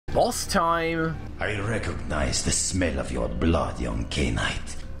boss time. I recognize the smell of your blood, young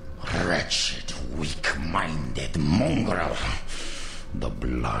Cainite. Wretched, weak-minded mongrel. The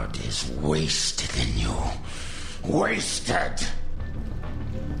blood is wasted in you. Wasted!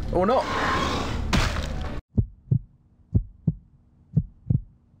 Or not.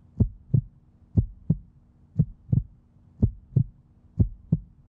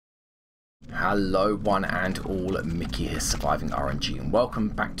 Hello one and all, Mickey here, Surviving RNG, and welcome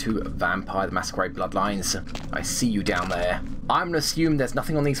back to Vampire the Masquerade Bloodlines. I see you down there. I'm going to assume there's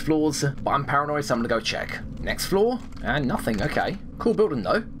nothing on these floors, but I'm paranoid, so I'm going to go check. Next floor? And nothing, okay. Cool building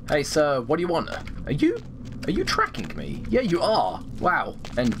though. Hey sir, what do you want? Are you tracking me? Yeah, you are. Wow.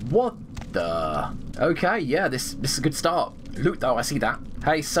 And what the... Okay, yeah, this is a good start. Loot though, I see that.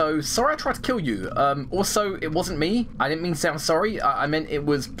 Hey, so, sorry I tried to kill you. Also, it wasn't me. I didn't mean to sound sorry. I meant it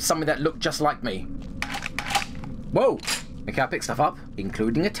was something that looked just like me. Whoa! Okay, I picked stuff up,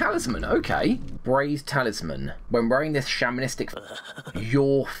 including a talisman. Okay. Braised talisman. When wearing this shamanistic,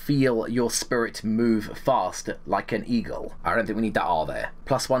 you'll feel your spirit move fast like an eagle. I don't think we need that R there.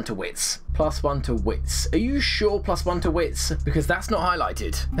 +1 to wits. +1 to wits. Are you sure +1 to wits? Because that's not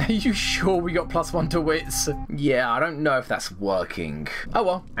highlighted. Are you sure we got +1 to wits? Yeah, I don't know if that's working. Oh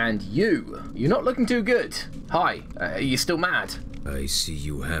well. And you're not looking too good. Hi, are you still mad? I see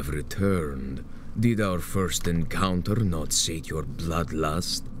you have returned. Did our first encounter not sate your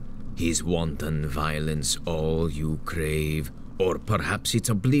bloodlust? Is wanton violence all you crave? Or perhaps it's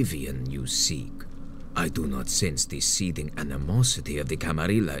oblivion you seek? I do not sense the seething animosity of the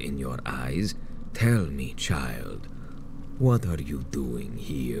Camarilla in your eyes. Tell me, child, what are you doing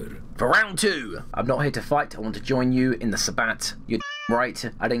here? For round 2! I'm not here to fight, I want to join you in the Sabbat. You're right,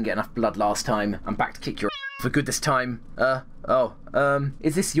 I didn't get enough blood last time. I'm back to kick your for good this time.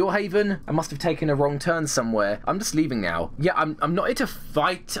 Is this your haven? I must have taken a wrong turn somewhere. I'm just leaving now. Yeah, I'm not here to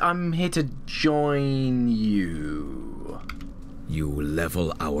fight, I'm here to join you. You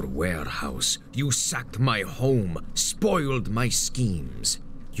level our warehouse. You sacked my home, spoiled my schemes.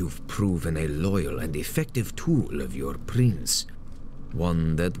 You've proven a loyal and effective tool of your prince.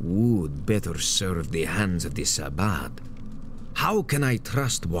 One that would better serve the hands of the Sabbat. How can I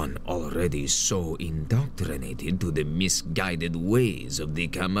trust one already so indoctrinated to the misguided ways of the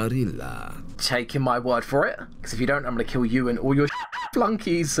Camarilla? Taking my word for it, because if you don't, I'm going to kill you and all your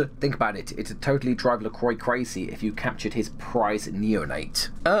flunkies. Think about it, it'd totally drive LaCroix crazy if you captured his prize neonate.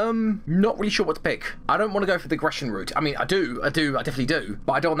 Not really sure what to pick. I don't want to go for the aggression route. I mean, I definitely do,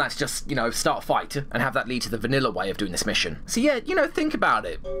 but I don't want that to just, you know, start a fight and have that lead to the vanilla way of doing this mission. So yeah, you know, think about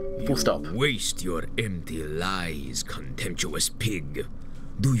it. Full stop. Waste your empty lies, contemptuous pig.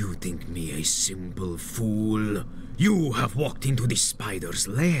 Do you think me a simple fool? You have walked into the spider's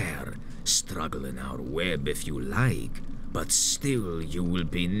lair. Struggle in our web if you like, but still you will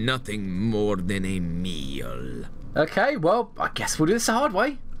be nothing more than a meal. Okay, well, I guess we'll do this the hard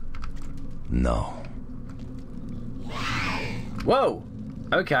way. No. Whoa,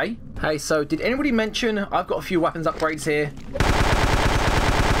 okay. Hey, so did anybody mention I've got a few weapons upgrades here?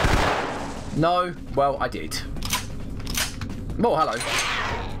 No? Well, I did. Oh, hello.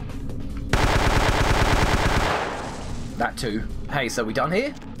 That too. Hey, so we done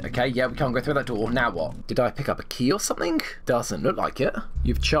here? Okay, yeah, we can't go through that door. Now what? Did I pick up a key or something? Doesn't look like it.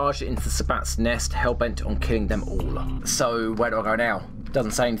 You've charged into the Sabbat's nest, hell-bent on killing them all. So, where do I go now?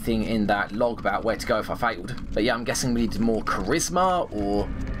 Doesn't say anything in that log about where to go if I failed. But yeah, I'm guessing we need more charisma or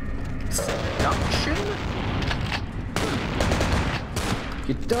seduction?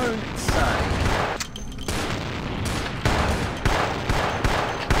 You don't say.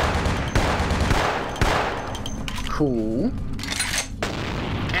 Cool.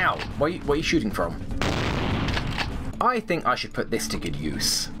 Ow, where are you shooting from? I think I should put this to good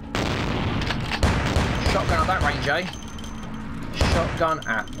use. Shotgun at that range, eh? Shotgun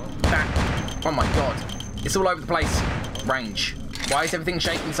at that. Oh my god. It's all over the place. Range. Why is everything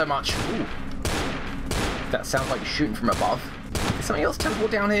shaking so much? Ooh. That sounds like you're shooting from above. Is something else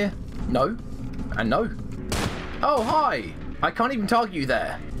teleport down here? No. And no. Oh, hi. I can't even target you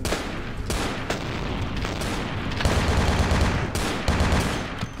there.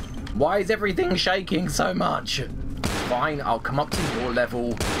 Why is everything shaking so much? Fine, I'll come up to your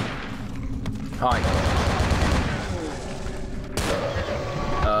level. Hi.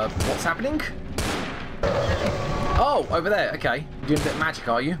 What's happening? Oh, over there, okay. You're doing a bit of magic,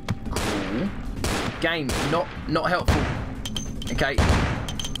 are you? Cool. Game, not helpful. Okay.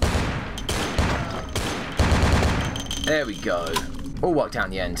 There we go. All worked out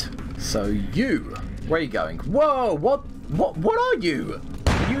in the end. So where are you going? Whoa, what are you?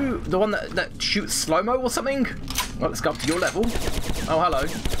 Are you the one that shoots slow-mo or something? Well, let's go up to your level. Oh, hello.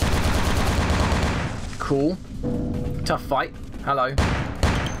 Cool. Tough fight. Hello.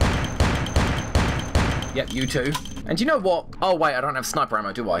 Yep, you too. And you know what? Oh, wait, I don't have sniper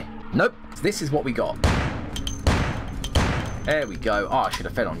ammo, do I? Nope. This is what we got. There we go. Oh, I should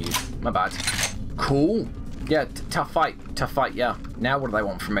have fed on you. My bad. Cool. Yeah, tough fight. Tough fight, yeah. Now what do they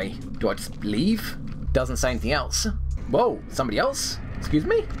want from me? Do I just leave? Doesn't say anything else. Whoa, somebody else? Excuse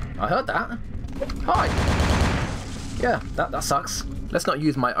me? I heard that. Hi. Yeah, that sucks. Let's not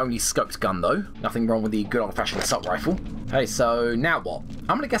use my only scoped gun, though. Nothing wrong with the good old-fashioned assault rifle. Hey, so now what?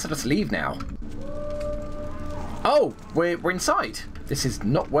 I'm gonna guess I'll just leave now. Oh, we're inside. This is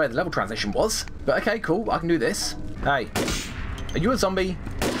not where the level transition was. But okay, cool, I can do this. Hey, are you a zombie?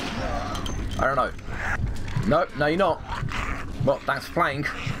 I don't know. Nope, no you're not. Well, thanks for playing.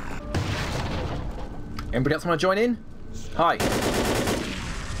 Anybody else want to join in? Hi.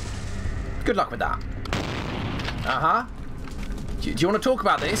 Good luck with that. Uh-huh. Do you want to talk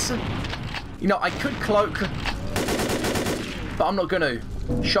about this? You know, I could cloak, but I'm not gonna.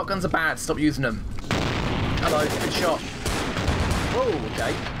 Shotguns are bad, stop using them. Hello, good shot. Whoa,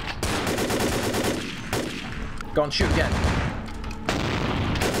 okay. Go on, shoot again.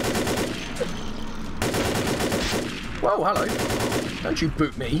 Whoa, hello. Don't you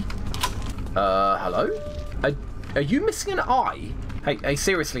boot me. Hello? Are you missing an eye? Hey,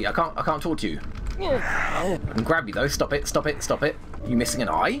 seriously, I can't talk to you. I can grab you though. Stop it, stop it, stop it. You missing an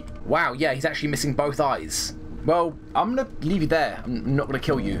eye? Wow, yeah, he's actually missing both eyes. Well, I'm gonna leave you there. I'm not gonna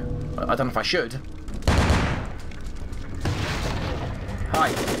kill you. I don't know if I should. Hi.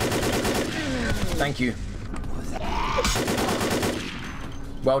 Thank you.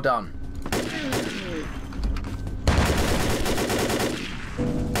 Well done.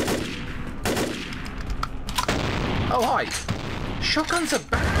 Oh, hi. Shotguns are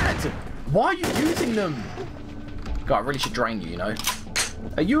bad. Why are you using them? God, I really should drain you, you know.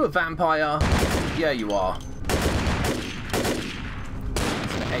 Are you a vampire? Yeah, you are.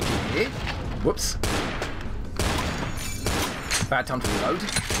 It's an edge in here. Whoops. Bad time to reload.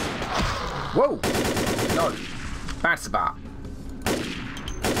 Whoa. No. Bad Sabbat.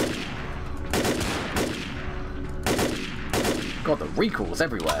 God, the recoil's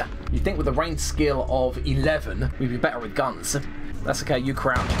everywhere. You'd think with a range skill of 11, we'd be better with guns. That's okay, you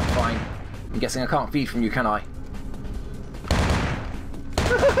crouch, I'm fine. I'm guessing I can't feed from you, can I?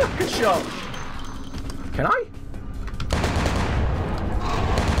 Good shot. Can I?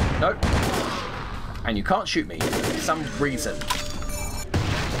 Nope. And you can't shoot me for some reason.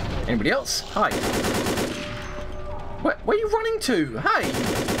 Anybody else? Hi. Where are you running to? Hey!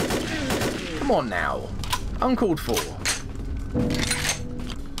 Come on now. Uncalled for.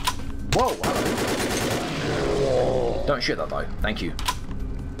 Whoa, hello. Don't shoot that though, thank you.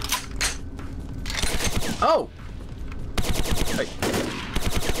 Oh!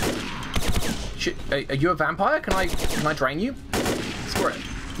 Hey. Are you a vampire? Can I drain you? Screw it.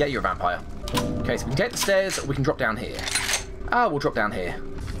 Yeah, you're a vampire. Okay, so we can take the stairs, or we can drop down here. Ah, we'll drop down here.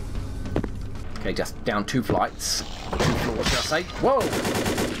 Okay, just down 2 flights. 2 floors, should I say. Whoa!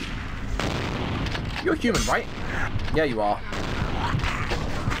 You're human, right? Yeah, you are.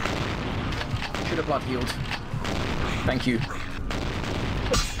 Should have blood healed. Thank you.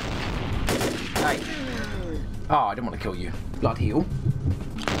 Hey. Oh, I didn't want to kill you. Blood heal.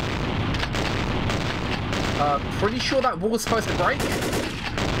 Pretty sure that wall was supposed to break.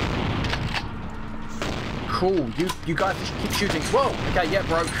 Cool. You guys just keep shooting. Whoa. Okay, yeah,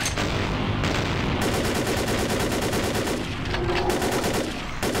 broke.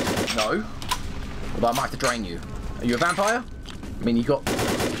 No. Although I might have to drain you. Are you a vampire? I mean, you got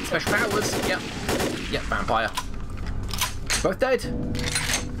special powers. Yep. Yep, vampire. Both dead?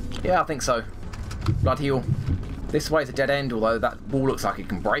 Yeah, I think so. Blood heal. This way is a dead end, although that wall looks like it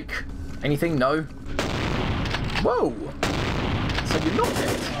can break. Anything? No. Whoa! So you're not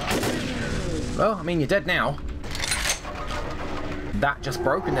dead? Well, I mean, you're dead now. That just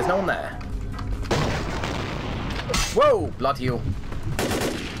broke and there's no one there. Whoa! Blood heal.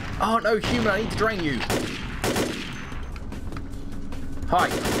 Oh no, human, I need to drain you. Hi.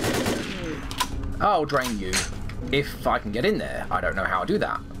 I'll drain you. If I can get in there. I don't know how I do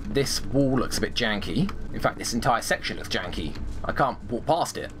that. This wall looks a bit janky. In fact, this entire section looks janky. I can't walk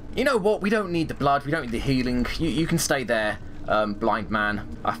past it. You know what? We don't need the blood. We don't need the healing. You can stay there, blind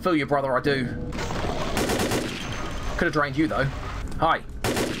man. I feel your brother, I do. Could have drained you, though. Hi.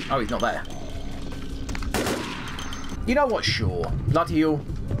 Oh, he's not there. You know what? Sure. Blood heal.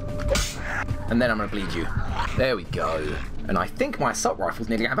 And then I'm going to bleed you. There we go. And I think my assault rifle's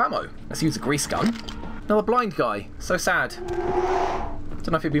nearly out of ammo. Let's use a grease gun. Another blind guy. So sad.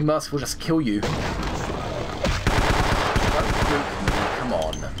 Don't know if it'd be merciful just to kill you.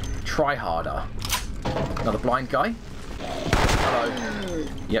 try harder. Another blind guy. Hello.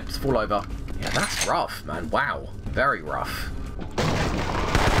 Yep, just fall over. Yeah, that's rough, man. Wow. Very rough.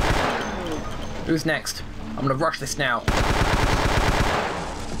 Who's next? I'm gonna rush this now.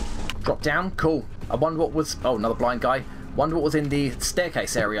 Drop down. Cool. I wonder what was... Oh, another blind guy. Wonder what was in the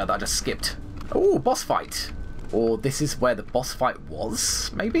staircase area that I just skipped. Oh, boss fight. Or this is where the boss fight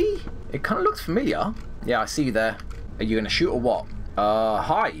was, maybe? It kind of looks familiar. Yeah, I see you there. Are you gonna shoot or what?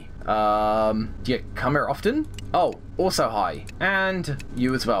 Hi. Do you come here often? Oh, also hi. And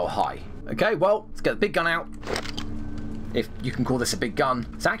you as well, hi. Okay, well, let's get the big gun out. If you can call this a big gun.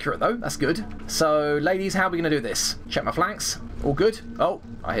 It's accurate though, that's good. So, ladies, how are we gonna do this? Check my flanks. All good? Oh,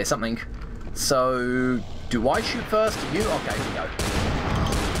 I hear something. So, do I shoot first? You? Okay, here we go.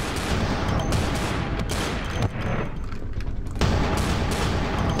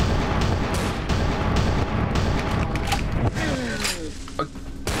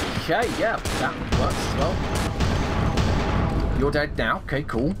 Okay, yeah, that works as well. You're dead now. Okay,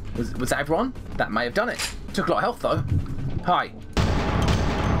 cool. Was that everyone? That may have done it. Took a lot of health though. Hi.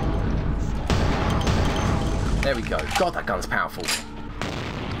 There we go. God, that gun's powerful.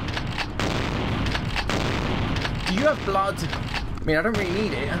 Do you have blood? I mean, I don't really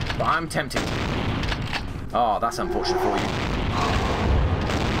need it, but I'm tempted. Oh, that's unfortunate for you.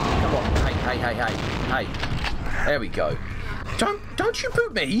 Come on. Hey. There we go. Don't you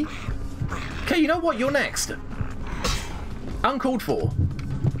boot me. Okay, you know what? You're next. Uncalled for.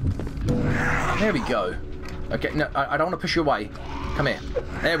 There we go. Okay, no, I don't want to push you away. Come here.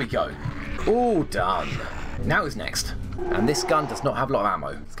 There we go. All done. Now who's next? And this gun does not have a lot of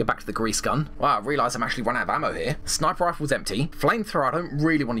ammo. Let's get back to the grease gun. Wow, I realise I'm actually running out of ammo here. Sniper rifle's empty. Flamethrower, I don't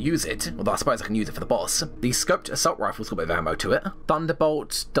really want to use it. Although I suppose I can use it for the boss. The scoped assault rifle's got a bit of ammo to it.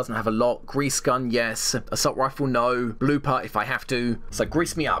 Thunderbolt doesn't have a lot. Grease gun, yes. Assault rifle, no. Blooper if I have to. So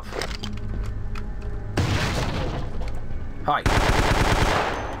grease me up. Hi.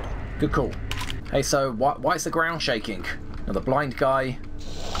 Good call. Hey, so why is the ground shaking? Another blind guy.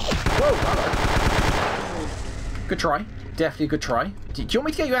 Whoa, hello. Good try. Definitely a good try. Do you want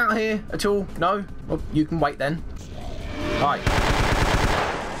me to get you out of here at all? No? Well, you can wait then. Hi.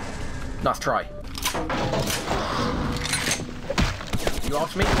 Nice try. You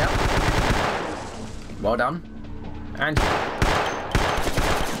after me? Yeah. Well done. And...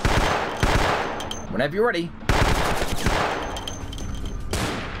 whenever you're ready.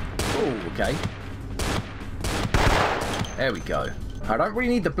 Oh, okay. There we go. I don't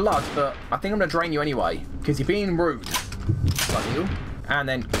really need the blood, but I think I'm going to drain you anyway, because you're being rude. Blood you. And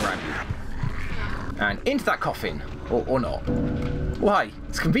then grab you. And into that coffin. Or not. Well, hey,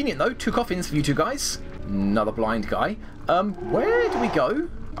 it's convenient though. 2 coffins for you 2 guys. Another blind guy. Where do we go?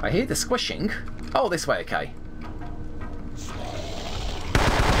 I hear the squishing. Oh, this way, okay.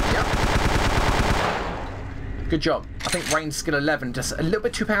 Yep. Good job. I think range skill 11, just a little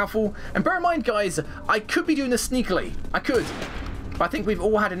bit too powerful. And bear in mind, guys, I could be doing this sneakily. I could. But I think we've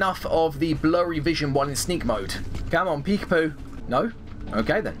all had enough of the blurry vision while in sneak mode. Come on, peekaboo. No?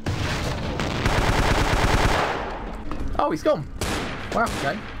 Okay, then. Oh, he's gone. Wow,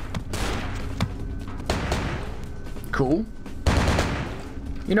 okay. Cool.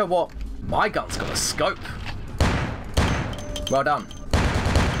 You know what? My gun's got a scope. Well done.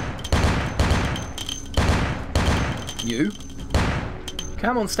 You.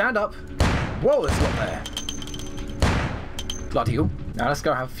 Come on, stand up. Whoa, there's a lot there. Bloody hell. Now let's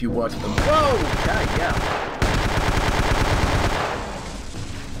go have a few words with them. Whoa! Okay, yeah.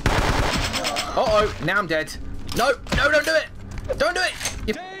 Uh-oh, now I'm dead. No, don't do it! Don't do it!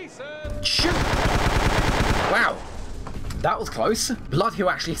 You... shoot! Wow. That was close. Blood Hill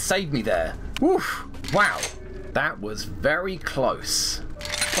actually saved me there. Woof. Wow. That was very close.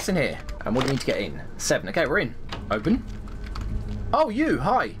 What's in here? And what do you need to get in? 7. Okay, we're in. Open. Oh, you.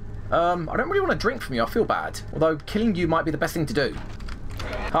 Hi. I don't really want to drink from you. I feel bad. Although killing you might be the best thing to do.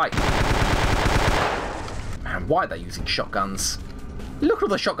 Hi. Man, why are they using shotguns? Look at all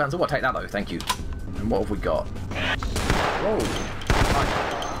the shotguns. Oh, I'll take that though. Thank you. And what have we got? Whoa. Hi.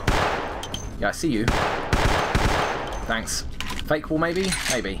 Yeah, I see you. Thanks. Fake wall maybe?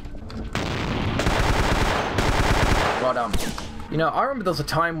 Maybe. Well done. You know, I remember there was a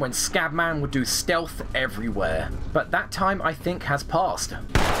time when Scabman would do stealth everywhere. But that time, I think, has passed.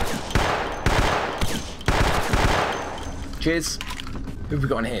 Cheers. Who have we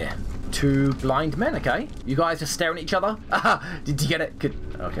got in here? 2 blind men, okay. You guys just staring at each other? Aha! Did you get it? Good.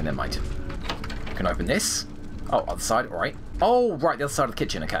 Okay, never mind. Can I open this? Oh, other side, alright. Oh, right, the other side of the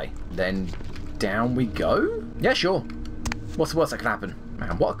kitchen, okay. Then down we go? Yeah, sure. What's the worst that could happen?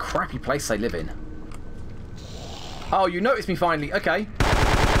 Man, what a crappy place they live in. Oh, you noticed me finally. Okay.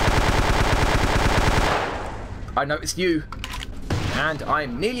 I noticed you. And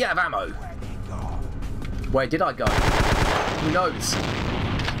I'm nearly out of ammo. Where did I go? Who knows?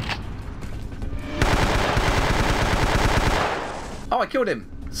 Oh, I killed him.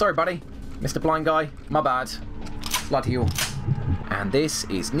 Sorry, buddy. Mr. Blind Guy. My bad. Blood heal. And this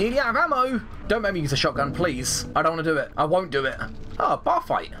is nearly out of ammo. Don't make me use a shotgun, please. I don't want to do it. I won't do it. Oh, bar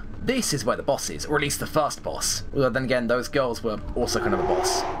fight. This is where the boss is, or at least the first boss. Although then again, those girls were also kind of a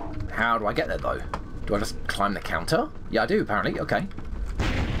boss. How do I get there, though? Do I just climb the counter? Yeah, I do, apparently. Okay.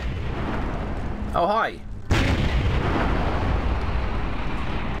 Oh, hi.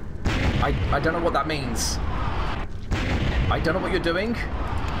 I don't know what that means. I don't know what you're doing.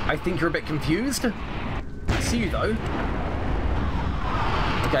 I think you're a bit confused. I see you, though.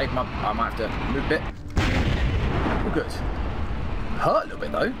 Okay, I might have to move a bit. Oh, good. Hurt a little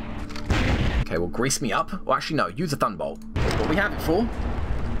bit, though. Okay, well, grease me up. Well, actually, no. Use a thunderbolt. That's what we have it for.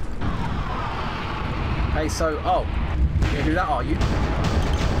 Hey, so... Oh. You're going to do that, are you?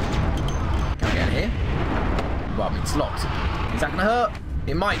 Can I get in here? Well, I mean, it's locked. Is that going to hurt?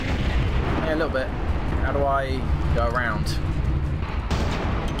 It might. Yeah, a little bit. How do I go around?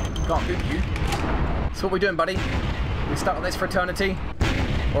 Can't boot you. So what are we doing, buddy? We stuck on this for eternity?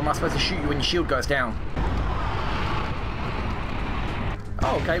 Or am I supposed to shoot you when your shield goes down?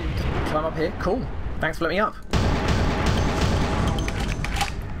 Oh, okay. We can climb up here. Cool. Thanks for letting me up.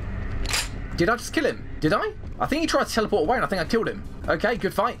 Did I just kill him? Did I? I think he tried to teleport away and I think I killed him. Okay,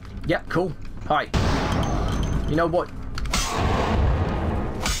 good fight. Yep, cool. Hi. You know what?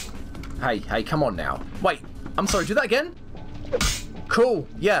 Hey, come on now. Wait, I'm sorry, do that again? Cool,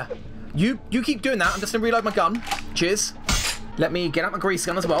 yeah. You keep doing that. I'm just gonna reload my gun. Cheers. Let me get out my grease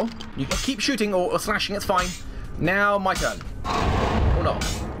gun as well. You can keep shooting or slashing, it's fine. Now my turn. Or not.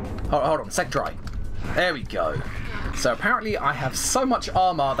 Hold on, second try. There we go. So apparently I have so much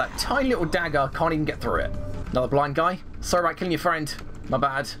armor that tiny little dagger can't even get through it. Another blind guy. Sorry about killing your friend. My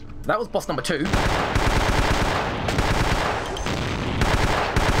bad. That was boss number 2.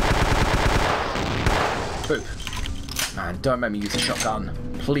 Boop. Man, don't make me use a shotgun.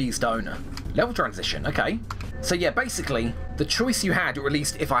 Please don't. Level transition, okay. So yeah, basically, the choice you had, or at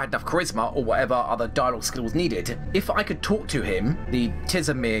least if I had enough charisma or whatever other dialogue skills needed, if I could talk to him, the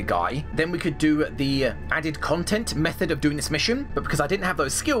Tizamir guy, then we could do the added content method of doing this mission, but because I didn't have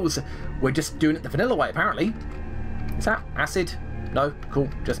those skills, we're just doing it the vanilla way, apparently. Is that acid? No? Cool,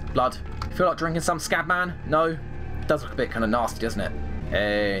 just blood. Feel like drinking some scab man? No? Does look a bit kind of nasty, doesn't it?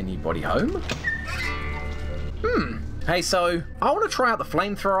 Anybody home? Hey, so, I want to try out the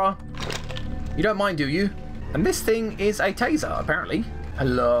flamethrower. You don't mind, do you? And this thing is a taser, apparently.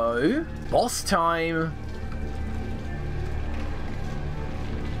 Hello? Boss time.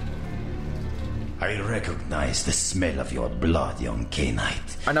 I recognize the smell of your blood, young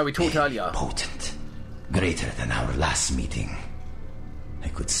Cainite. I know we talked earlier. Potent. Greater than our last meeting. I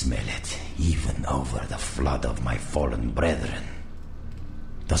could smell it, even over the flood of my fallen brethren.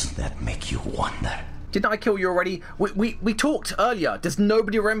 Doesn't that make you wonder? Didn't I kill you already? We talked earlier. Does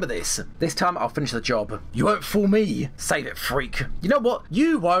nobody remember this? This time I'll finish the job. You won't fool me. Save it, freak. You know what?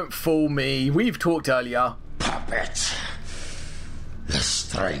 You won't fool me. We've talked earlier. Puppet. The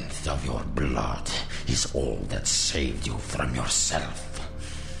strength of your blood is all that saved you from yourself.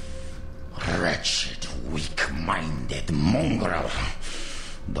 Wretched, weak-minded mongrel.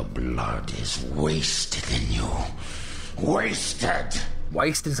 The blood is wasted in you. Wasted!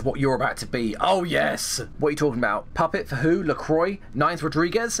 Wasted is what you're about to be. Oh, yes. What are you talking about? Puppet for who? LaCroix? Nines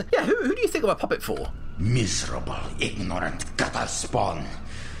Rodriguez? Yeah, who do you think I'm a puppet for? Miserable, ignorant gutter spawn.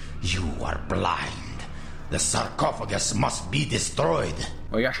 You are blind. The sarcophagus must be destroyed.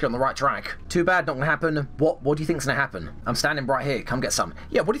 Well, you're actually on the right track. Too bad, not gonna happen. What do you think's gonna happen? I'm standing right here. Come get some.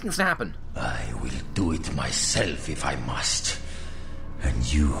 Yeah, what do you think's gonna happen? I will do it myself if I must.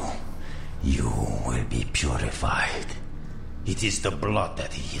 And you will be purified. It is the blood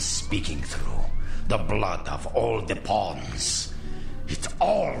that he is speaking through. The blood of all the pawns. It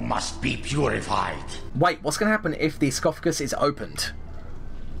all must be purified. Wait, what's gonna happen if the sarcophagus is opened?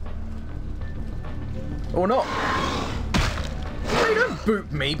 Or not? Hey, don't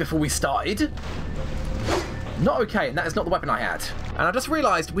boot me before we started. Not okay, and that is not the weapon I had. And I just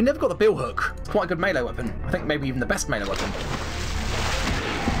realised we never got the bill hook. It's quite a good melee weapon. I think maybe even the best melee weapon.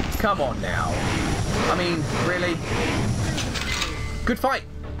 Come on now. I mean, really? Good fight.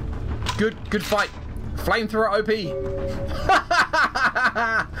 Good fight. Flamethrower OP.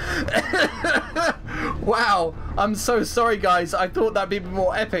 Wow, I'm so sorry, guys. I thought that'd be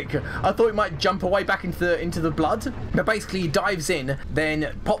more epic. I thought it might jump away back into the blood. But basically, he dives in,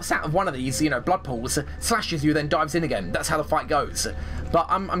 then pops out of one of these, blood pools, slashes you, then dives in again. That's how the fight goes. But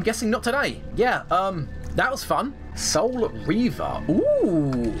I'm guessing not today. Yeah, That was fun. Soul Reaver.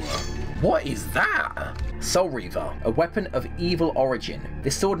 Ooh. What is that? Soul Reaver, a weapon of evil origin.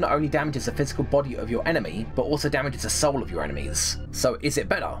 This sword not only damages the physical body of your enemy, but also damages the soul of your enemies. So is it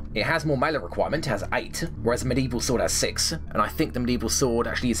better? It has more melee requirement, it has 8, whereas the medieval sword has 6. And I think the medieval sword,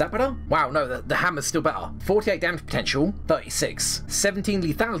 actually, is that better? Wow, no, the hammer's still better. 48 damage potential, 36. 17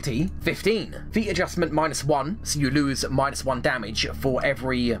 lethality, 15. Feat adjustment -1, so you lose -1 damage for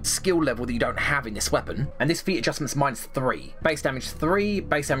every skill level that you don't have in this weapon. And this feat adjustment's -3. Base damage 3,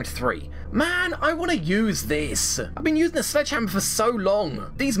 base damage 3. Man, I want to use this. I've been using the sledgehammer for so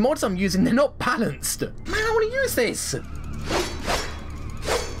long. These mods I'm using, they're not balanced. Man, I want to use this.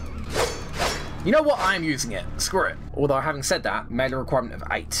 You know what? I am using it. Screw it. Although, having said that, melee requirement of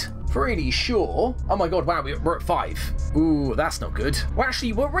 8. Pretty sure. Oh my god, wow, we're at 5. Ooh, that's not good. Well,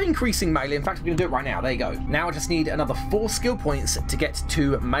 actually, we're increasing melee. In fact, we're going to do it right now. There you go. Now I just need another 4 skill points to get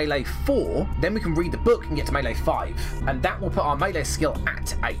to melee 4. Then we can read the book and get to melee 5. And that will put our melee skill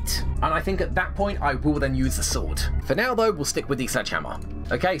at 8. And I think at that point, I will then use the sword. For now, though, we'll stick with the sledgehammer.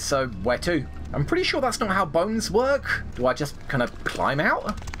 Okay, so where to? I'm pretty sure that's not how bones work. Do I just kind of climb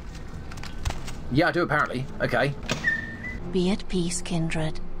out? Yeah, I do, apparently. Okay. Be at peace,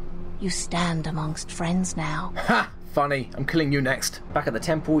 kindred. You stand amongst friends now. Ha! Funny. I'm killing you next. Back at the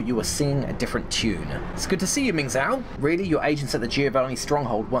temple, you were singing a different tune. It's good to see you, Ming Zhao. Really? Your agents at the Giovanni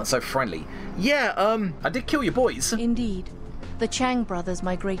stronghold weren't so friendly. Yeah, I did kill your boys. Indeed. The Chang brothers,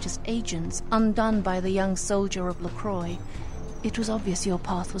 my greatest agents, undone by the young soldier of LaCroix. It was obvious your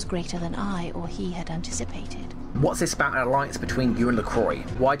path was greater than I or he had anticipated. What's this about an alliance between you and LaCroix?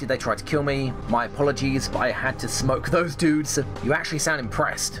 Why did they try to kill me? My apologies, but I had to smoke those dudes. You actually sound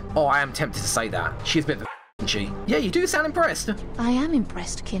impressed. Oh, I am tempted to say that. She's a bit of a isn't she? Yeah, you do sound impressed. I am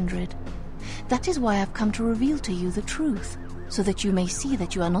impressed, kindred. That is why I've come to reveal to you the truth, so that you may see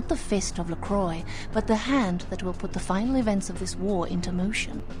that you are not the fist of LaCroix, but the hand that will put the final events of this war into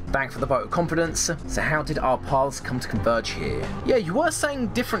motion. Thanks for the vote of confidence. So how did our paths come to converge here? Yeah, you were saying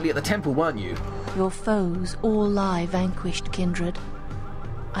differently at the temple, weren't you? Your foes all lie vanquished, kindred.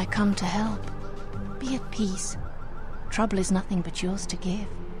 I come to help. Be at peace. Trouble is nothing but yours to give.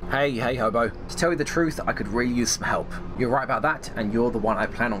 Hey, hobo. To tell you the truth, I could really use some help. You're right about that, and you're the one I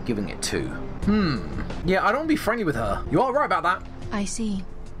plan on giving it to. Yeah, I don't want to be friendly with her. You are right about that. I see.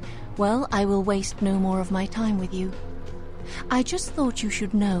 Well, I will waste no more of my time with you. I just thought you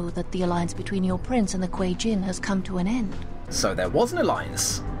should know that the alliance between your prince and the Kuei Jin has come to an end. So there was an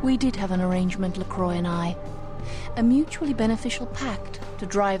alliance? We did have an arrangement, LaCroix and I. A mutually beneficial pact to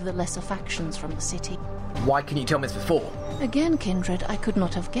drive the lesser factions from the city. Why can you tell me this before? Again, kindred, I could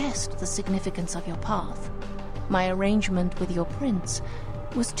not have guessed the significance of your path. My arrangement with your prince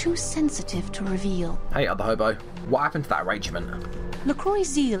was too sensitive to reveal. Hey, other hobo. What happened to that arrangement? LaCroix's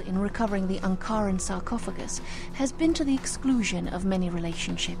zeal in recovering the Ankaran sarcophagus has been to the exclusion of many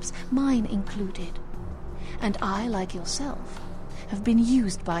relationships, mine included. And I, like yourself, have been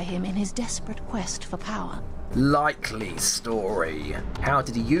used by him in his desperate quest for power. Likely story. How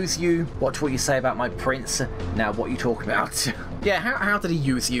did he use you? Watch what you say about my prince. Now what you talking about? Yeah, how did he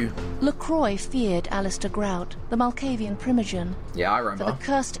use you? LaCroix feared Alistair Grout, the Malkavian primogen. Yeah, I remember. For the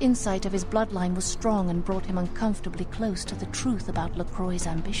cursed insight of his bloodline was strong and brought him uncomfortably close to the truth about LaCroix's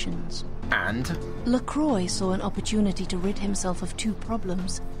ambitions. And? LaCroix saw an opportunity to rid himself of 2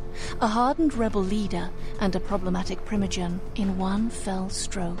 problems. A hardened rebel leader and a problematic primogen in one fell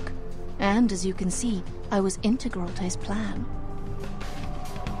stroke. And, as you can see, I was integral to his plan.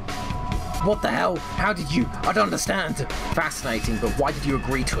 What the hell? How did you? I don't understand. Fascinating, but why did you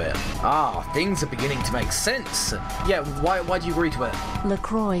agree to it? Ah, things are beginning to make sense. Yeah, why did you agree to it?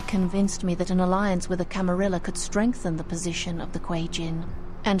 LaCroix convinced me that an alliance with the Camarilla could strengthen the position of the Kuei Jin.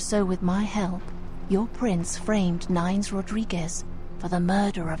 And so, with my help, your prince framed Nines Rodriguez for the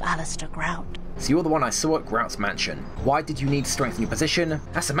murder of Alistair Grout. So you're the one I saw at Grout's mansion. Why did you need to strengthen your position?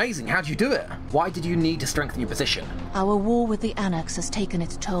 That's amazing. How did you do it? Why did you need to strengthen your position? Our war with the Anarchs has taken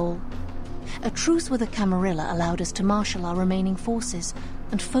its toll. A truce with the Camarilla allowed us to marshal our remaining forces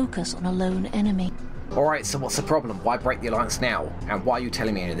and focus on a lone enemy. Alright, so what's the problem? Why break the alliance now? And why are you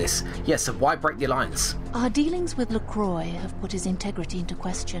telling me any of this? Yes, so why break the alliance? Our dealings with LaCroix have put his integrity into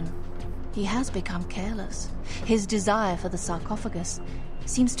question. He has become careless. His desire for the sarcophagus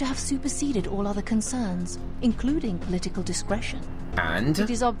seems to have superseded all other concerns, including political discretion. And? It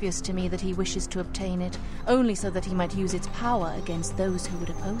is obvious to me that he wishes to obtain it, only so that he might use its power against those who would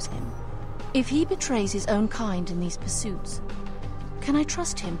oppose him. If he betrays his own kind in these pursuits, can I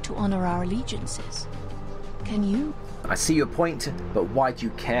trust him to honor our allegiances? Can you? I see your point, but why do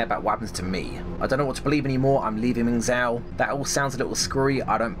you care about what happens to me? I don't know what to believe anymore. I'm leaving Ming Zhao. That all sounds a little screwy.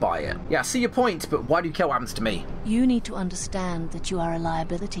 I don't buy it. Yeah, I see your point, but why do you care what happens to me? You need to understand that you are a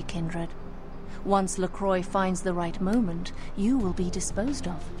liability, Kindred. Once LaCroix finds the right moment, you will be disposed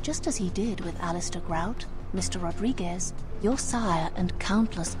of, just as he did with Alistair Grout, Mr. Rodriguez, your sire, and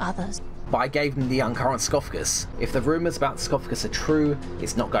countless others. But I gave him the uncurrent sarcophagus. If the rumours about the sarcophagus are true,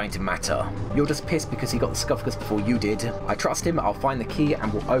 it's not going to matter. You're just pissed because he got the sarcophagus before you did. I trust him, I'll find the key,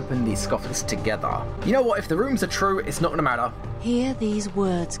 and we'll open the sarcophagus together. You know what, if the rumours are true, it's not going to matter. Hear these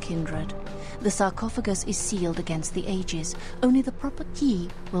words, Kindred. The sarcophagus is sealed against the ages. Only the proper key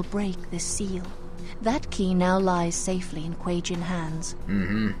will break this seal. That key now lies safely in Quajian hands.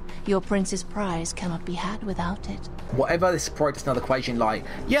 Your prince's prize cannot be had without it. Whatever this pride is another Quajian lie.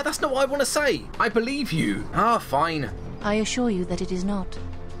 Yeah, that's not what I want to say. I believe you. Ah, fine. I assure you that it is not.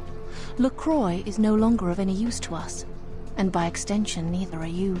 LaCroix is no longer of any use to us, and by extension neither are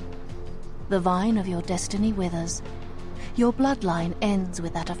you. The vine of your destiny withers. Your bloodline ends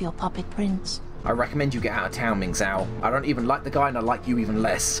with that of your puppet prince. I recommend you get out of town, Ming Zhao. I don't even like the guy and I like you even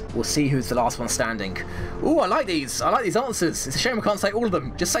less. We'll see who's the last one standing. Ooh, I like these. I like these answers. It's a shame I can't say all of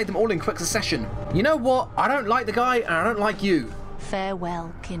them. Just say them all in quick succession. You know what? I don't like the guy and I don't like you.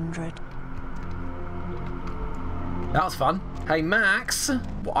 Farewell, Kindred. That was fun. Hey, Max.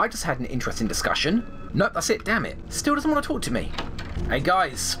 Well, I just had an interesting discussion. Nope, that's it. Damn it. Still doesn't want to talk to me. Hey,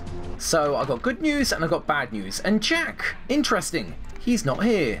 guys. So, I got good news and I got bad news. And Jack, interesting. He's not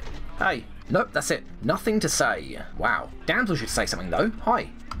here. Hey. Nope, that's it. Nothing to say. Wow. Damsel should say something, though.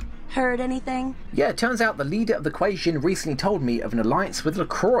 Hi. Heard anything? Yeah, it turns out the leader of the Quajian recently told me of an alliance with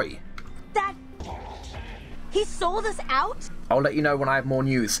LaCroix. That... he sold us out? I'll let you know when I have more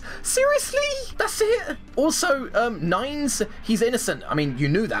news. Seriously? That's it? Also, Nines, he's innocent. I mean, you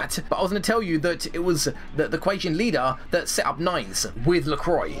knew that, but I was going to tell you that it was the Quajian leader that set up Nines with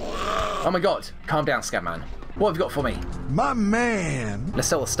LaCroix. Oh my god. Calm down, Scatman. What have you got for me? My man! Let's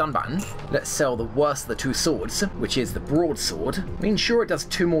sell the stun button. Let's sell the worst of the two swords, which is the broadsword. I mean, sure, it does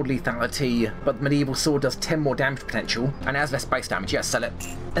 2 more lethality, but the medieval sword does 10 more damage potential, and it has less base damage. Yeah, sell it.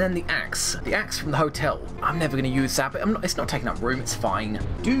 And then the axe. The axe from the hotel. I'm never going to use that, but it's not taking up room. It's fine.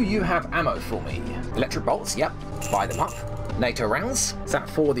 Do you have ammo for me? Electric bolts? Yep. Buy them up. NATO rounds. Is that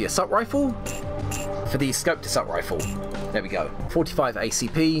for the assault rifle? For the scoped assault rifle. There we go. 45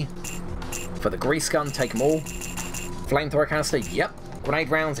 ACP. For the grease gun, take them all. Flamethrower canister, yep. Grenade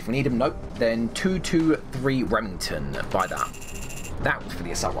rounds, if we need them, nope. Then 223 Remington, buy that. That was for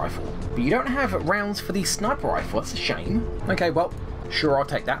the assault rifle. But you don't have rounds for the sniper rifle, that's a shame. Okay, well, sure, I'll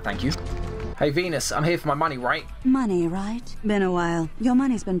take that, thank you. Hey, Venus, I'm here for my money, right? Money, right? Been a while. Your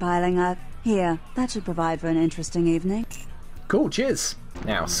money's been piling up. Here, that should provide for an interesting evening. Cool, cheers.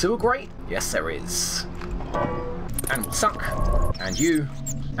 Now, sewer grate? Yes, there is. And we'll suck. And you.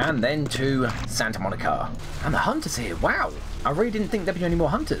 And then to Santa Monica. And the hunters here, wow! I really didn't think there'd be any more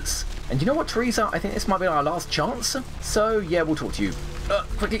hunters. And you know what, Teresa? I think this might be our last chance. So, yeah, we'll talk to you.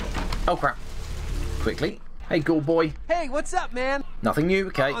 Quickly. Oh, crap. Quickly. Hey, Ghoul Boy. Hey, what's up, man? Nothing new,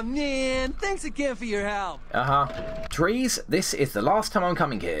 okay. Oh, man, thanks again for your help. Trees, this is the last time I'm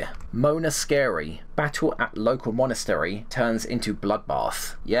coming here. Mona Scary. Battle at local monastery turns into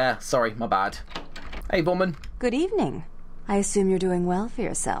bloodbath. Yeah, sorry, my bad. Hey, woman. Good evening. I assume you're doing well for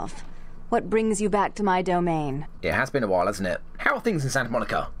yourself. What brings you back to my domain? It has been a while, hasn't it? How are things in Santa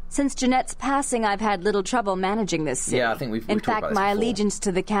Monica? Since Jeanette's passing, I've had little trouble managing this city. Yeah, I think we've In talked about fact, this my before. allegiance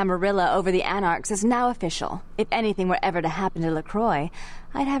to the Camarilla over the Anarchs is now official. If anything were ever to happen to LaCroix,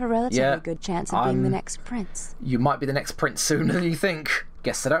 I'd have a relatively good chance of being the next prince. You might be the next prince sooner than you think.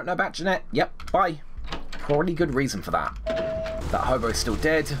 Guess I don't know about Jeanette. Yep, bye. Probably good reason for that. That hobo's still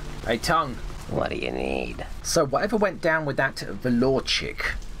dead. Hey, Tongue. What do you need? So whatever went down with that velour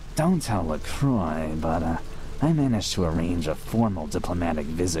chick? Don't tell LaCroix, but I managed to arrange a formal diplomatic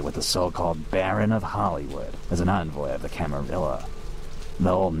visit with the so-called Baron of Hollywood as an envoy of the Camarilla. The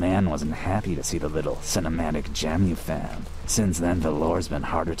old man wasn't happy to see the little cinematic gem you found. Since then, Velour's been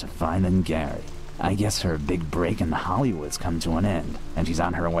harder to find than Gary. I guess her big break in Hollywood's come to an end, and she's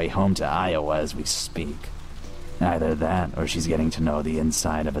on her way home to Iowa as we speak. Either that, or she's getting to know the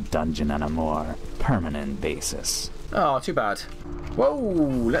inside of a dungeon on a more permanent basis. Oh, too bad. Whoa,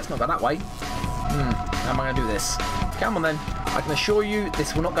 let's not go that way. How am I going to do this? Come on then. I can assure you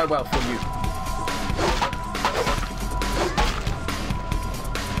this will not go well for you.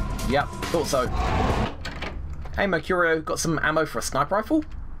 Yep, thought so. Hey, Mercurio, got some ammo for a sniper rifle?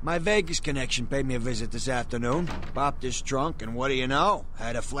 My Vegas connection paid me a visit this afternoon. Popped his trunk, and what do you know?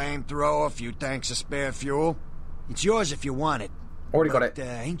 Had a flamethrower, a few tanks of spare fuel. It's yours if you want it. Already got it.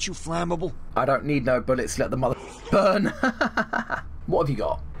 Ain't you flammable? I don't need no bullets, let the mother burn. What have you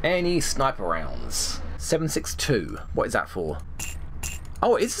got? Any sniper rounds? 7.62. What is that for?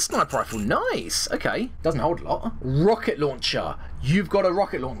 Oh, it's a sniper rifle. Nice. Okay. Doesn't hold a lot. Rocket launcher. You've got a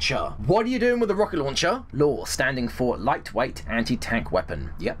rocket launcher. What are you doing with a rocket launcher? Law, standing for lightweight anti-tank weapon.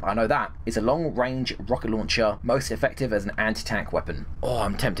 Yep, I know that. It's a long-range rocket launcher, most effective as an anti-tank weapon. Oh,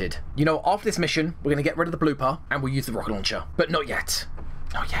 I'm tempted. You know, after this mission, we're going to get rid of the blooper and we'll use the rocket launcher. But not yet.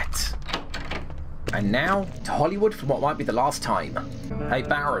 Not yet. And now to Hollywood for what might be the last time. Hey,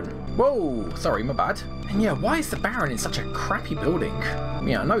 Baron. Whoa, sorry, my bad. And yeah, why is the Baron in such a crappy building?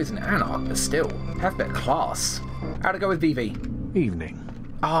 Yeah, I know he's an anarch, but still, have a bit of class. How'd it go with VV? Evening.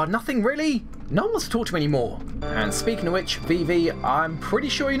 Ah, nothing really? No one wants to talk to me anymore. And speaking of which, VV, I'm pretty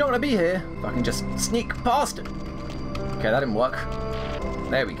sure you're not going to be here. If I can just sneak past it. Okay, that didn't work.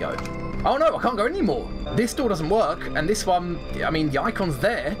 There we go. Oh no, I can't go anymore. This door doesn't work, and this one, I mean, the icon's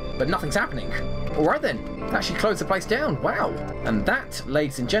there, but nothing's happening. Alright then, actually closed the place down, wow. And that,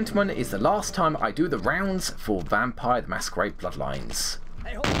 ladies and gentlemen, is the last time I do the rounds for Vampire the Masquerade Bloodlines.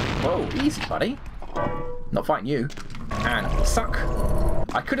 Whoa, easy buddy. Not fighting you. And suck.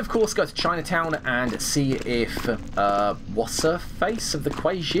 I could of course go to Chinatown and see if, what's her face of the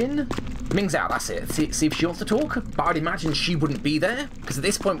Kuei Jin? Ming Zhao, that's it. See if she wants to talk. But I'd imagine she wouldn't be there, because at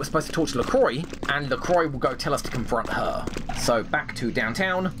this point we're supposed to talk to LaCroix, and LaCroix will go tell us to confront her. So back to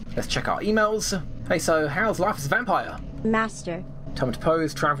downtown. Let's check our emails. Hey, so how's life as a vampire? Master. Tell me to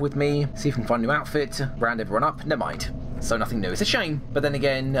pose, travel with me, see if we can find a new outfit, round everyone up. Never mind. So nothing new. It's a shame. But then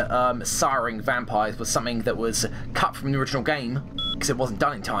again, siring vampires was something that was cut from the original game, because it wasn't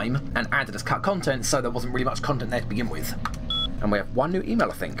done in time, and added as cut content, so there wasn't really much content there to begin with. And we have one new email,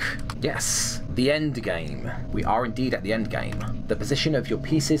 I think. Yes, the end game. We are indeed at the end game. The position of your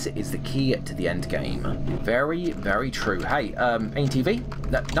pieces is the key to the end game. Very, very true. Hey, any TV?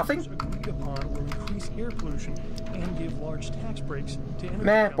 Nothing? Air pollution and give large tax breaks to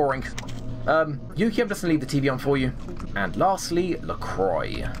meh, boring. Yuki, I'm just gonna leave the TV on for you. And lastly,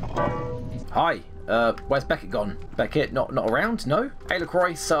 LaCroix. Hi. Where's Beckett gone? Beckett not around? No? Hey,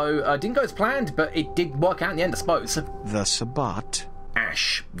 LaCroix, so, didn't go as planned, but it did work out in the end, I suppose. The Sabbat.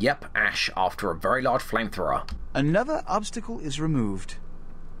 Ash. Yep, Ash, after a very large flamethrower. Another obstacle is removed.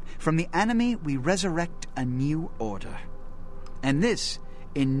 From the enemy, we resurrect a new order. And this,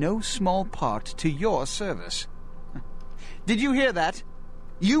 in no small part, to your service. Did you hear that?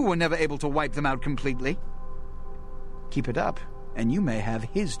 You were never able to wipe them out completely. Keep it up, and you may have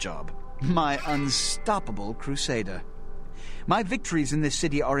his job. My unstoppable crusader. My victories in this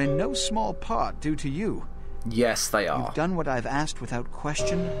city are in no small part due to you. Yes, they are. You've done what I've asked without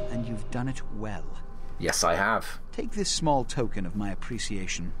question, and you've done it well. Yes, I have. Take this small token of my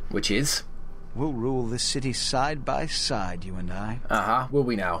appreciation. Which is? We'll rule this city side by side, you and I. Uh-huh, will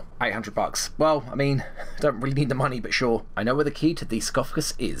we now? $800. Well, I mean, don't really need the money, but sure. I know where the key to the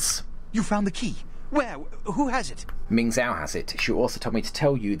sarcophagus is. You found the key? Where? Who has it? Ming Zhao has it. She also told me to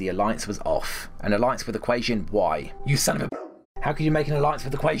tell you the alliance was off. An alliance with the Kuei Jin? Why? You son of a... How could you make an alliance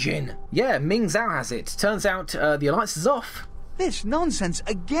with the Kuei Jin? Yeah, Ming Zhao has it. Turns out, the alliance is off. This nonsense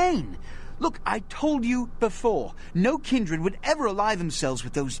again! Look, I told you before, no kindred would ever ally themselves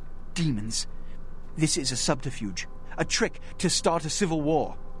with those demons. This is a subterfuge, a trick to start a civil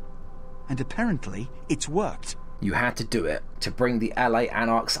war. And apparently, it's worked. You had to do it, to bring the LA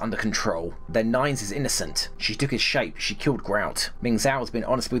Anarchs under control. Then Nines is innocent. She took his shape, she killed Grout. Ming Zhao has been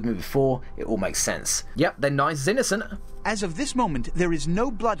honest with me before, it all makes sense. Yep, then Nines is innocent. As of this moment, there is no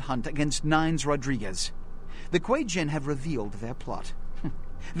blood hunt against Nines Rodriguez. The Kuei Jin have revealed their plot.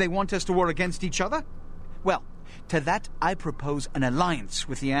 They want us to war against each other? Well, to that I propose an alliance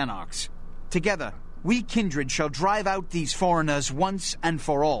with the Anarchs. Together, we kindred shall drive out these foreigners once and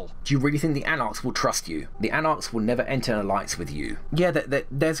for all. Do you really think the Anarchs will trust you? The Anarchs will never enter an alliance with you. Yeah,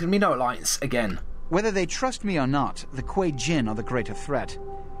 there's going to be no alliance again. Whether they trust me or not, the Kuei Jin are the greater threat.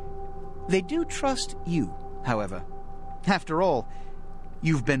 They do trust you, however. After all,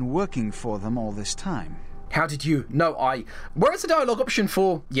 you've been working for them all this time. How did you? No, Where's the dialogue option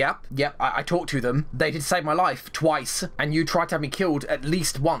for? Yep, I talked to them. They did save my life twice, and you tried to have me killed at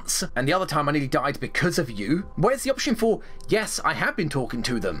least once, and the other time I nearly died because of you. Where's the option for, yes, I have been talking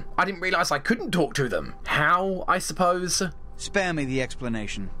to them. I didn't realise I couldn't talk to them. How, I suppose? Spare me the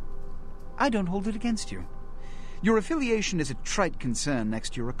explanation. I don't hold it against you. Your affiliation is a trite concern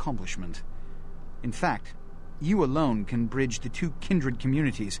next to your accomplishment. In fact, you alone can bridge the two kindred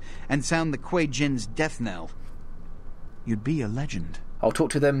communities and sound the Kuei Jin's death knell. You'd be a legend. I'll talk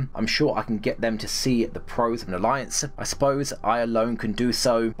to them. I'm sure I can get them to see the pros of an alliance. I suppose I alone can do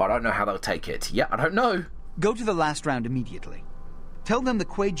so, but I don't know how they'll take it. Yeah, I don't know. Go to the last round immediately. Tell them the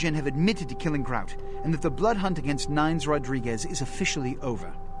Kuei Jin have admitted to killing Grout, and that the blood hunt against Nines Rodriguez is officially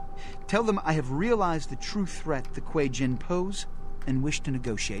over. Tell them I have realized the true threat the Kuei Jin pose, and wish to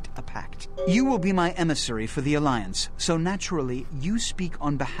negotiate a pact. You will be my emissary for the Alliance, so naturally you speak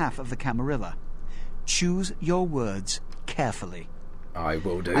on behalf of the Camarilla. Choose your words carefully. I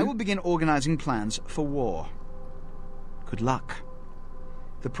will do. I will begin organizing plans for war. Good luck.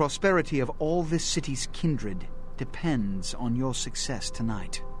 The prosperity of all this city's kindred depends on your success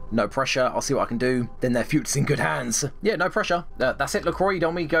tonight. No pressure, I'll see what I can do. Then their future's in good hands. Yeah, no pressure. That's it, LaCroix. You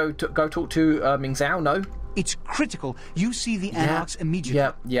don't want me to go talk to Ming Zhao? No? It's critical you see the Anarchs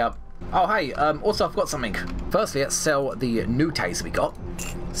immediately. Yeah. Oh, hey, also I've got something. Firstly, let's sell the new taser we got.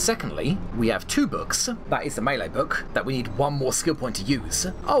 Secondly, we have 2 books. That is the melee book, that we need 1 more skill point to use.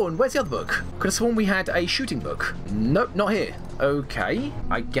 Oh, and where's the other book? Could have sworn we had a shooting book. Nope, not here. Okay,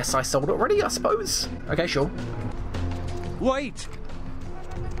 I guess I sold it already, I suppose. Okay, sure. Wait!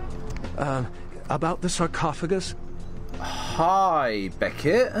 About the sarcophagus? Hi,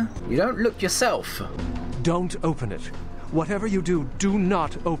 Beckett. You don't look yourself. Don't open it. Whatever you do, do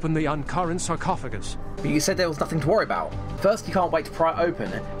not open the Ankaran sarcophagus. But you said there was nothing to worry about. First you can't wait to pry it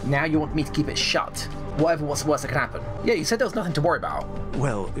open, now you want me to keep it shut. What's the worst that can happen? Yeah, you said there was nothing to worry about.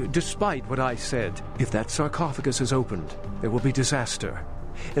 Well, despite what I said, if that sarcophagus is opened, there will be disaster.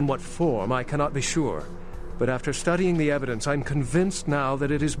 In what form, I cannot be sure. But after studying the evidence, I'm convinced now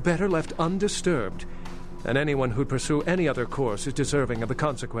that it is better left undisturbed. And anyone who'd pursue any other course is deserving of the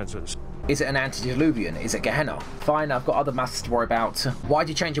consequences. Is it an antediluvian? Is it Gehenna? Fine, I've got other matters to worry about. Why'd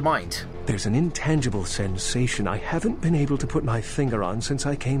you change your mind? There's an intangible sensation I haven't been able to put my finger on since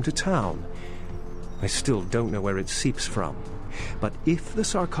I came to town. I still don't know where it seeps from. But if the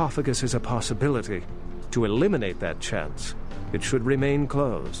sarcophagus is a possibility, to eliminate that chance, it should remain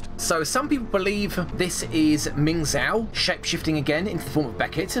closed. So some people believe this is Ming Zhao shapeshifting again into the form of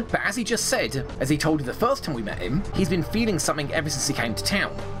Beckett, but as he just said, as he told you the first time we met him, he's been feeling something ever since he came to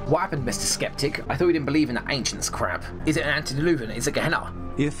town. What happened, Mr. Skeptic? I thought you didn't believe in that ancients crap. Is it an antediluvian? Is it Gehenna?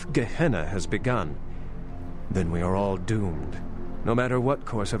 If Gehenna has begun, then we are all doomed, no matter what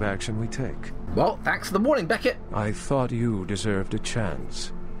course of action we take. Well, thanks for the warning, Beckett. I thought you deserved a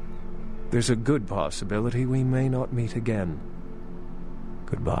chance. There's a good possibility we may not meet again.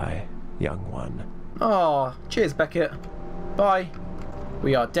 Goodbye, young one. Oh, cheers, Beckett. Bye.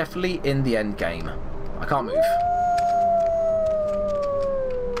 We are definitely in the end game. I can't move.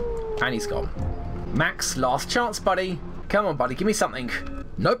 And he's gone. Max, last chance, buddy. Come on, buddy, give me something.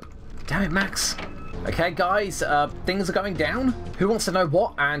 Nope. Damn it, Max. Okay, guys, things are going down. Who wants to know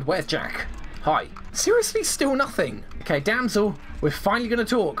what, and where's Jack? Hi. Seriously, still nothing. Okay, damsel, we're finally going to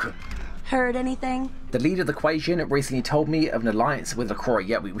talk. Heard anything? The leader of the Kuei Jin recently told me of an alliance with LaCroix.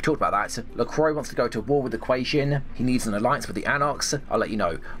 Yeah, we talked about that. So LaCroix wants to go to war with the Kuei Jin. He needs an alliance with the Anarchs. I'll let you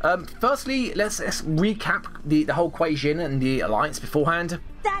know. Firstly, let's recap the whole Kuei Jin and the alliance beforehand.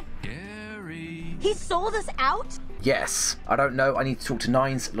 That... Gary. He sold us out? Yes. I don't know. I need to talk to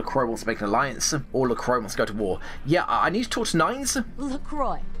Nines. LaCroix wants to make an alliance. Or LaCroix wants to go to war. Yeah, I need to talk to Nines.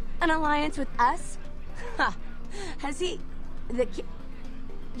 LaCroix? An alliance with us? Ha. Has he...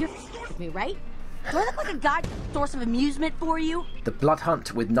 You're with me, right? Do I look like a god source of amusement for you? The blood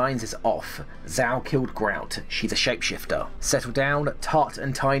hunt with Nines is off. Zhao killed Grout. She's a shapeshifter. Settle down, Tart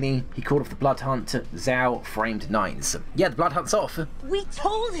and Tiny. He called off the blood hunt. Zhao framed Nines. Yeah, the blood hunt's off. We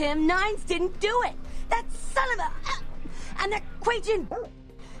told him Nines didn't do it. That son of a... And that Kuei Jin...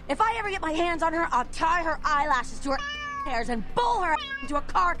 If I ever get my hands on her, I'll tie her eyelashes to her hairs and bowl her into a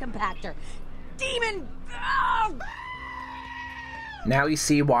car compactor. Demon... Oh! Now you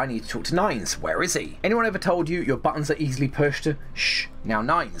see why I need to talk to Nines. Where is he? Anyone ever told you your buttons are easily pushed? Shh. Now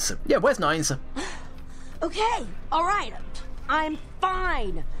Nines. Yeah, where's Nines? Okay, alright. I'm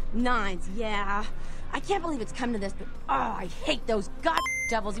fine. Nines, yeah. I can't believe it's come to this, but I hate those god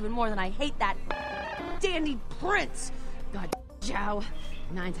devils even more than I hate that dandy prince. God, Zhao.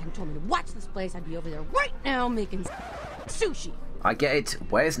 Nines hadn't told me to watch this place, I'd be over there right now making sushi. I get it.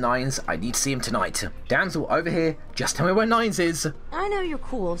 Where's Nines? I need to see him tonight. Damsel, over here. Just tell me where Nines is. I know you're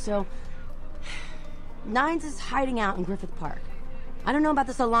cool, so... Nines is hiding out in Griffith Park. I don't know about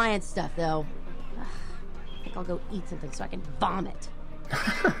this alliance stuff, though. I think I'll go eat something so I can vomit.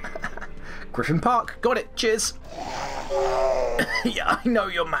 Griffin Park. Got it. Cheers. Yeah, I know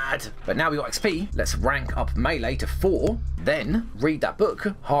you're mad. But now we got XP. Let's rank up Melee to 4. Then read that book,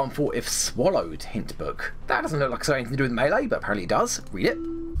 Harmful If Swallowed hint book. That doesn't look like it's got anything to do with Melee, but apparently it does. Read it.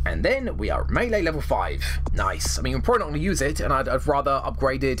 And then we are melee level 5. Nice. I mean, we're probably not going to use it, and I'd rather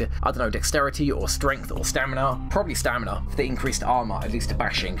upgraded, I don't know, dexterity or strength or stamina. Probably stamina for the increased armor, at least to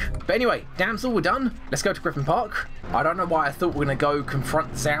bashing. But anyway, damsel, we're done. Let's go to Griffin Park. I don't know why I thought we were going to go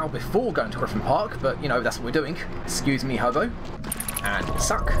confront Zhao before going to Griffin Park, but, you know, that's what we're doing. Excuse me, hobo. And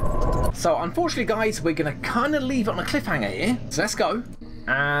suck. So, unfortunately, guys, we're going to kind of leave it on a cliffhanger here. So let's go.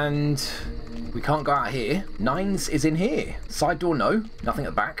 And we can't go out here. Nines is in here. Side door, no. Nothing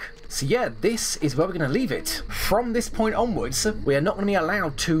at the back. So yeah, this is where we're going to leave it. From this point onwards, we are not going to be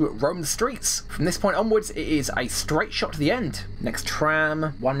allowed to roam the streets. From this point onwards, it is a straight shot to the end. Next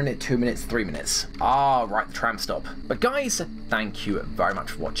tram, 1 minute, 2 minutes, 3 minutes. Ah, right, the tram stop. But guys, thank you very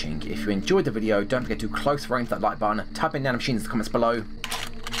much for watching. If you enjoyed the video, don't forget to close range that like button, type in nanomachines in the comments below,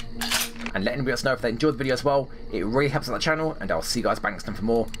 and let anybody else know if they enjoyed the video as well. It really helps out the channel, and I'll see you guys back next time for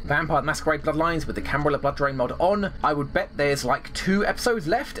more Vampire the Masquerade Bloodlines with the Camarilla Blood Drain mod on. I would bet there's like 2 episodes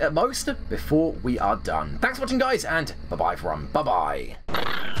left at most before we are done. Thanks for watching, guys, and bye-bye everyone. Bye-bye.